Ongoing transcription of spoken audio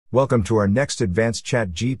Welcome to our next advanced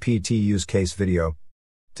ChatGPT use case video.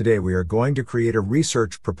 Today we are going to create a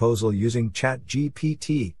research proposal using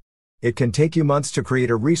ChatGPT. It can take you months to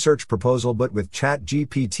create a research proposal, but with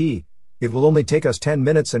ChatGPT, it will only take us 10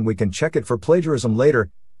 minutes and we can check it for plagiarism later.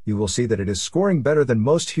 You will see that it is scoring better than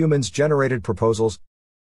most humans generated proposals.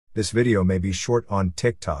 This video may be short on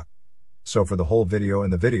TikTok. So for the whole video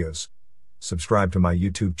and the videos, subscribe to my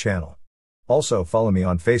YouTube channel. Also follow me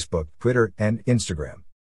on Facebook, Twitter, and Instagram.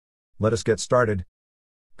 Let us get started.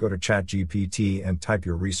 Go to ChatGPT and type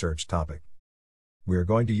your research topic. We are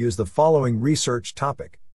going to use the following research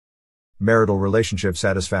topic: marital relationship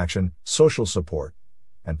satisfaction, social support,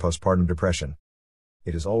 and postpartum depression.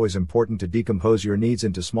 It is always important to decompose your needs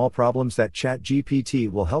into small problems that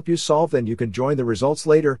ChatGPT will help you solve, then you can join the results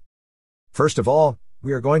later. First of all,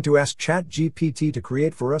 we are going to ask ChatGPT to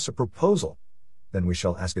create for us a proposal. Then we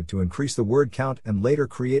shall ask it to increase the word count and later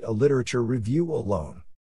create a literature review alone.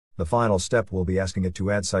 The final step will be asking it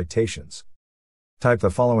to add citations. Type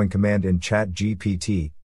the following command in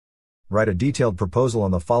ChatGPT. Write a detailed proposal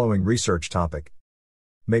on the following research topic.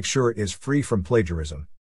 Make sure it is free from plagiarism.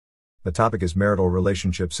 The topic is marital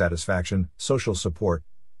relationship satisfaction, social support,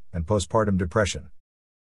 and postpartum depression.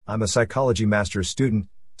 I'm a psychology master's student,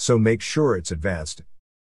 so make sure it's advanced.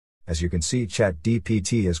 As you can see,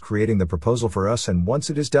 ChatGPT is creating the proposal for us, and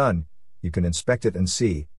once it is done, you can inspect it and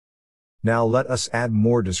see. Now let us add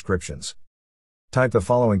more descriptions. Type the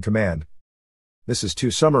following command. This is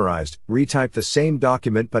too summarized. Retype the same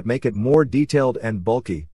document but make it more detailed and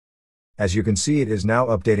bulky. As you can see, it is now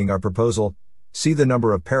updating our proposal. See, the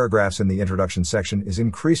number of paragraphs in the introduction section is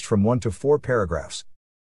increased from 1 to 4 paragraphs.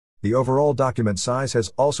 The overall document size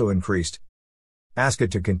has also increased. Ask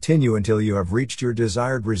it to continue until you have reached your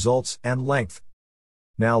desired results and length.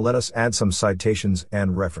 Now let us add some citations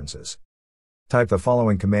and references. Type the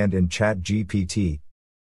following command in ChatGPT.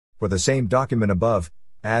 For the same document above,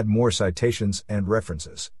 add more citations and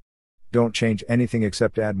references. Don't change anything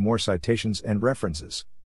except add more citations and references.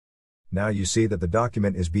 Now you see that the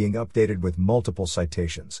document is being updated with multiple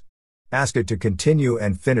citations. Ask it to continue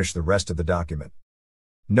and finish the rest of the document.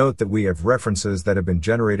 Note that we have references that have been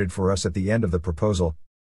generated for us at the end of the proposal.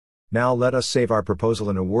 Now let us save our proposal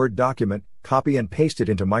in a Word document, copy and paste it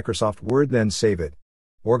into Microsoft Word, then save it.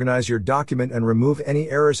 Organize your document and remove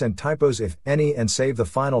any errors and typos if any, and save the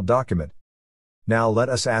final document. Now let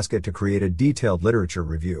us ask it to create a detailed literature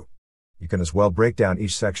review. You can as well break down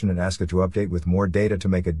each section and ask it to update with more data to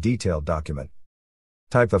make a detailed document.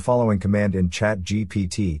 Type the following command in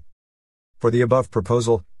ChatGPT. For the above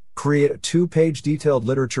proposal, create a 2-page detailed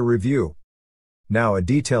literature review. Now a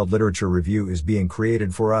detailed literature review is being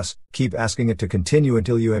created for us. Keep asking it to continue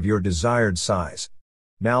until you have your desired size.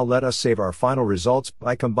 Now let us save our final results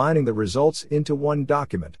by combining the results into one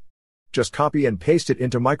document. Just copy and paste it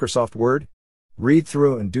into Microsoft Word. Read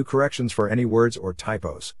through and do corrections for any words or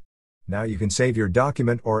typos. Now you can save your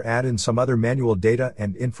document or add in some other manual data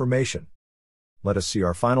and information. Let us see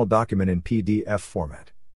our final document in PDF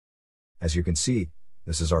format. As you can see,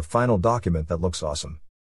 this is our final document that looks awesome.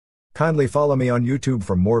 Kindly follow me on YouTube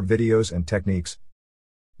for more videos and techniques.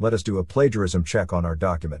 Let us do a plagiarism check on our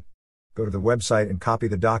document. Go to the website and copy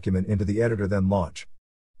the document into the editor, then launch.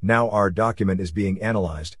 Now our document is being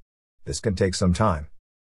analyzed. This can take some time.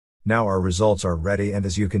 Now our results are ready, and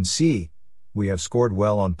as you can see, we have scored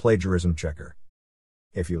well on Plagiarism Checker.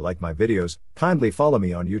 If you like my videos, kindly follow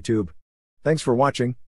me on YouTube. Thanks for watching.